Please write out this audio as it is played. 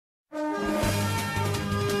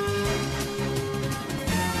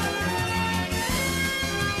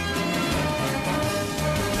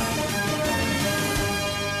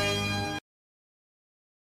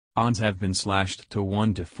Odds have been slashed to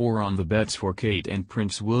 1 to 4 on the bets for Kate and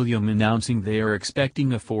Prince William, announcing they are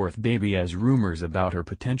expecting a fourth baby as rumors about her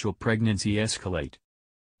potential pregnancy escalate.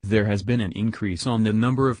 There has been an increase on the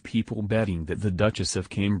number of people betting that the Duchess of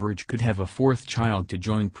Cambridge could have a fourth child to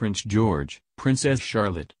join Prince George, Princess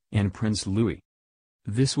Charlotte, and Prince Louis.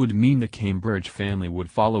 This would mean the Cambridge family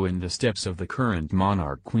would follow in the steps of the current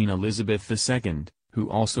monarch Queen Elizabeth II, who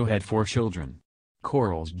also had 4 children.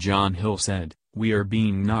 Coral's John Hill said, "We are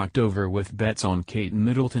being knocked over with bets on Kate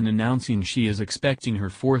Middleton announcing she is expecting her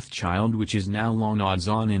fourth child, which is now long odds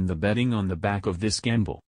on in the betting on the back of this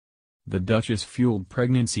gamble." The Duchess fueled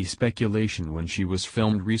pregnancy speculation when she was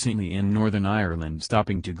filmed recently in Northern Ireland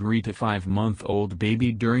stopping to greet a 5-month-old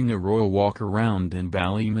baby during a royal walk around in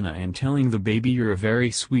Ballymena and telling the baby, "You're a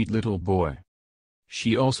very sweet little boy."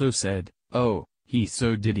 She also said, "Oh, he's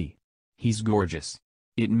so diddy. He's gorgeous.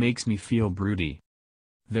 It makes me feel broody."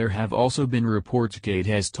 There have also been reports Kate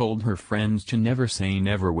has told her friends to never say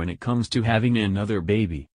never when it comes to having another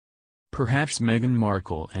baby. Perhaps Meghan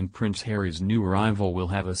Markle and Prince Harry's new arrival will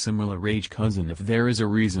have a similar age cousin if there is a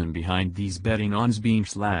reason behind these betting odds being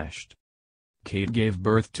slashed. Kate gave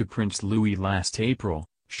birth to Prince Louis last April,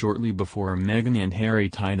 shortly before Meghan and Harry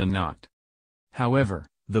tied a knot. However,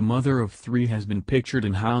 the mother of 3 has been pictured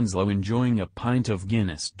in Hounslow enjoying a pint of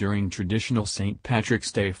Guinness during traditional St.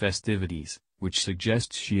 Patrick's Day festivities, which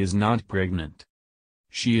suggests she is not pregnant.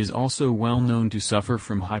 She is also well known to suffer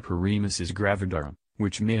from hyperemesis gravidarum,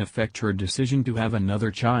 which may affect her decision to have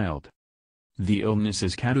another child. The illness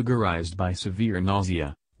is categorized by severe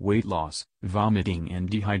nausea, weight loss, vomiting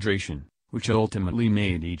and dehydration, which ultimately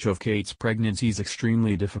made each of Kate's pregnancies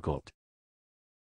extremely difficult.